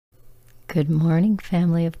Good morning,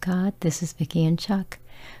 family of God. This is Vicki and Chuck.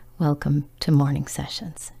 Welcome to Morning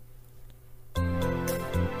Sessions.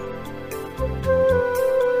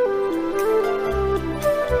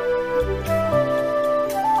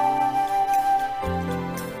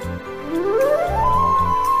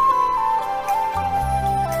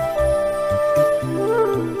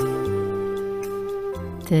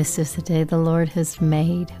 This is the day the Lord has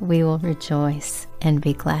made. We will rejoice and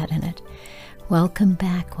be glad in it. Welcome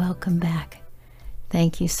back, welcome back.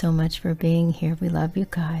 Thank you so much for being here. We love you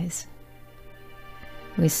guys.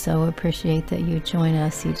 We so appreciate that you join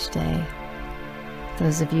us each day.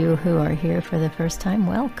 Those of you who are here for the first time,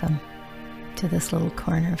 welcome to this little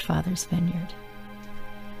corner of Father's Vineyard.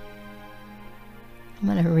 I'm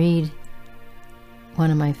going to read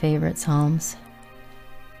one of my favorite Psalms.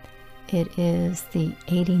 It is the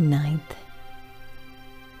 89th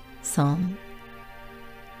Psalm,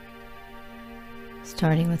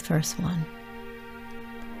 starting with verse 1.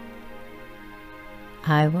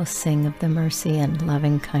 I will sing of the mercy and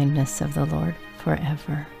loving kindness of the Lord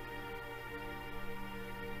forever.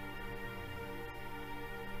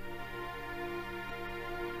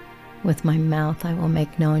 With my mouth I will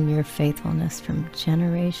make known your faithfulness from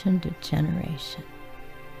generation to generation.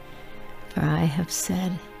 For I have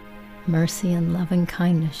said, mercy and loving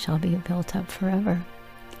kindness shall be built up forever.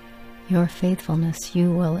 Your faithfulness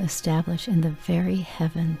you will establish in the very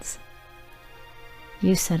heavens.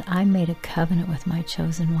 You said, I made a covenant with my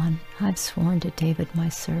chosen one. I've sworn to David my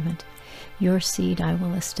servant. Your seed I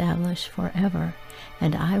will establish forever,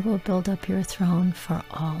 and I will build up your throne for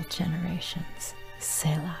all generations.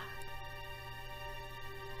 Selah.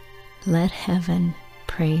 Let heaven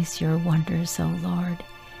praise your wonders, O Lord,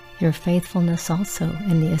 your faithfulness also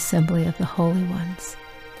in the assembly of the holy ones.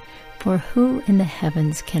 For who in the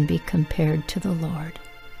heavens can be compared to the Lord?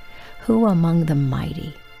 Who among the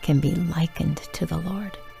mighty can be likened to the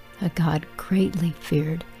Lord? A God greatly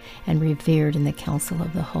feared and revered in the council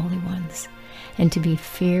of the holy ones, and to be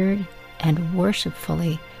feared and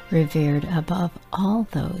worshipfully revered above all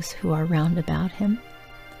those who are round about him.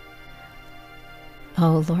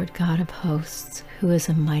 O Lord God of hosts, who is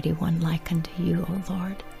a mighty one like unto you, O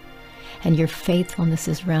Lord? And your faithfulness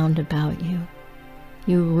is round about you.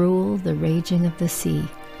 You rule the raging of the sea.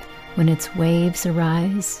 When its waves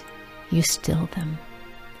arise, you still them.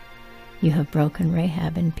 You have broken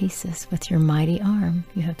Rahab in pieces. With your mighty arm,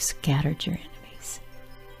 you have scattered your enemies.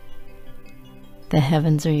 The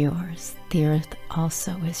heavens are yours. The earth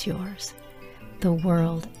also is yours. The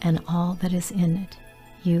world and all that is in it,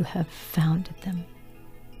 you have founded them.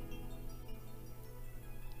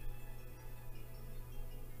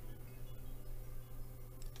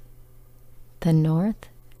 The north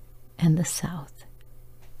and the south,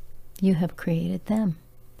 you have created them.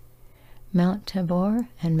 Mount Tabor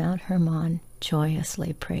and Mount Hermon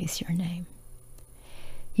joyously praise your name.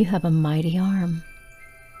 You have a mighty arm.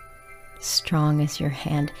 Strong is your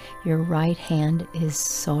hand. Your right hand is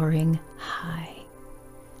soaring high.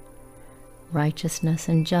 Righteousness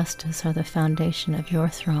and justice are the foundation of your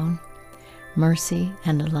throne. Mercy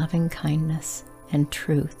and loving kindness and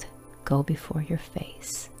truth go before your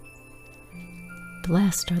face.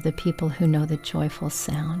 Blessed are the people who know the joyful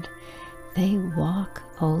sound. They walk,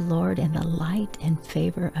 O Lord, in the light and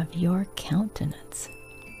favor of your countenance.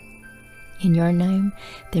 In your name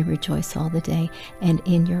they rejoice all the day, and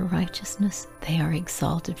in your righteousness they are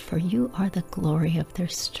exalted, for you are the glory of their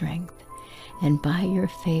strength. And by your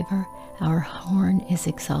favor our horn is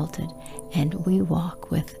exalted, and we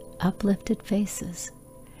walk with uplifted faces.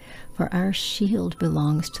 For our shield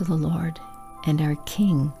belongs to the Lord, and our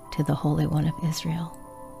King to the Holy One of Israel.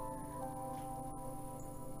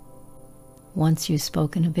 Once you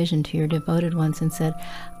spoke in a vision to your devoted ones and said,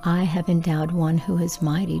 I have endowed one who is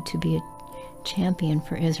mighty to be a champion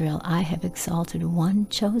for Israel. I have exalted one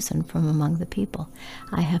chosen from among the people.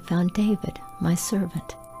 I have found David, my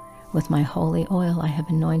servant. With my holy oil I have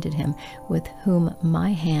anointed him, with whom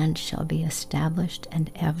my hand shall be established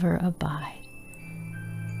and ever abide.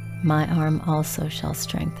 My arm also shall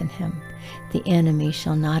strengthen him. The enemy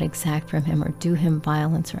shall not exact from him or do him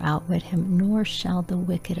violence or outwit him, nor shall the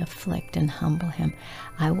wicked afflict and humble him.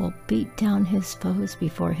 I will beat down his foes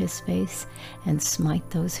before his face and smite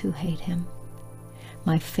those who hate him.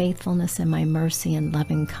 My faithfulness and my mercy and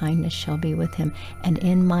loving kindness shall be with him, and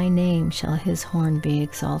in my name shall his horn be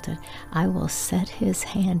exalted. I will set his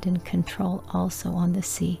hand in control also on the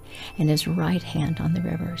sea, and his right hand on the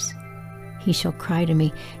rivers. He shall cry to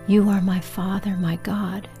me, you are my Father, my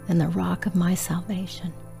God, and the rock of my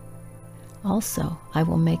salvation. Also I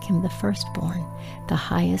will make him the firstborn, the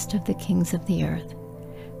highest of the kings of the earth.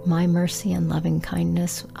 My mercy and loving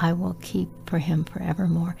kindness I will keep for him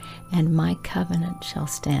forevermore, and my covenant shall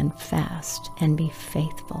stand fast and be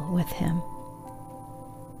faithful with him.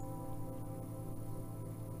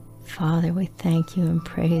 Father, we thank you and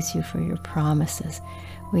praise you for your promises.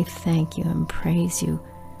 We thank you and praise you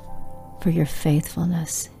for your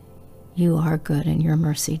faithfulness. You are good and your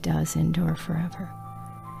mercy does endure forever.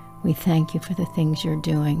 We thank you for the things you're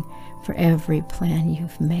doing, for every plan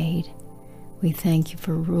you've made. We thank you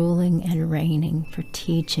for ruling and reigning, for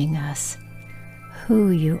teaching us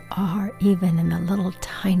who you are, even in the little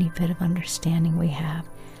tiny bit of understanding we have,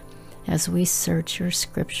 as we search your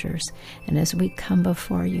scriptures and as we come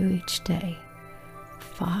before you each day.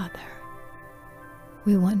 Father,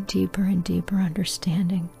 we want deeper and deeper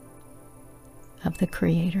understanding of the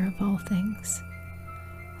Creator of all things.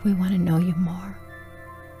 We want to know you more.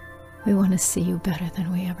 We want to see you better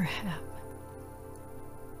than we ever have.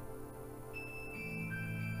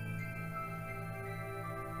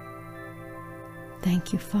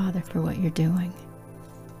 Thank you, Father, for what you're doing.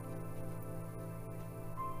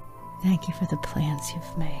 Thank you for the plans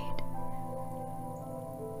you've made.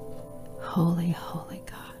 Holy, holy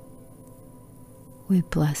God, we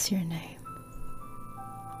bless your name.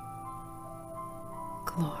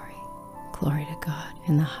 Glory, glory to God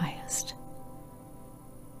in the highest.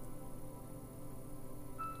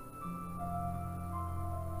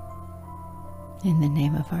 In the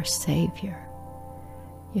name of our Savior,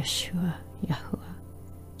 Yeshua, Yahuwah,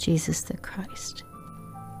 Jesus the Christ,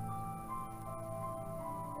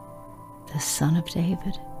 the Son of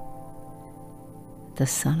David, the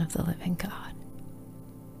Son of the living God,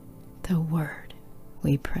 the Word,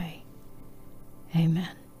 we pray. Amen.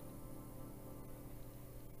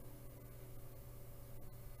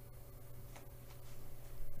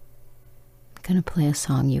 I'm going to play a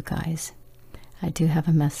song, you guys. I do have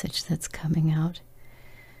a message that's coming out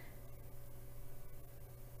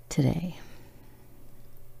today.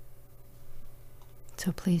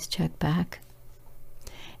 So please check back.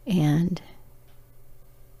 And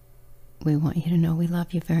we want you to know we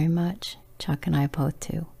love you very much. Chuck and I both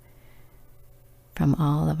do. From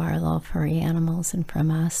all of our little furry animals and from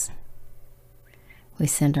us, we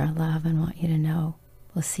send our love and want you to know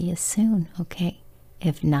we'll see you soon, okay?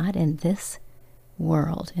 If not in this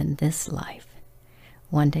world, in this life,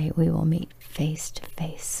 one day we will meet face to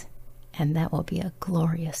face, and that will be a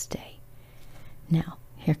glorious day. Now,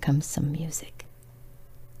 here comes some music.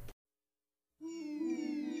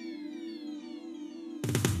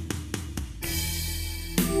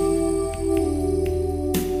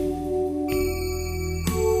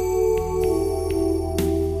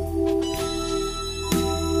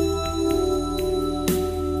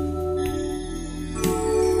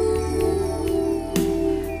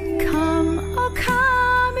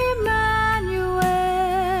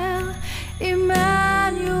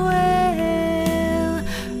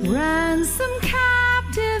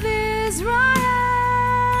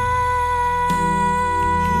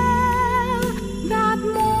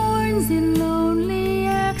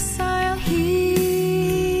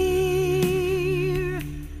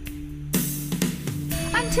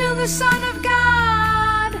 Till the Son of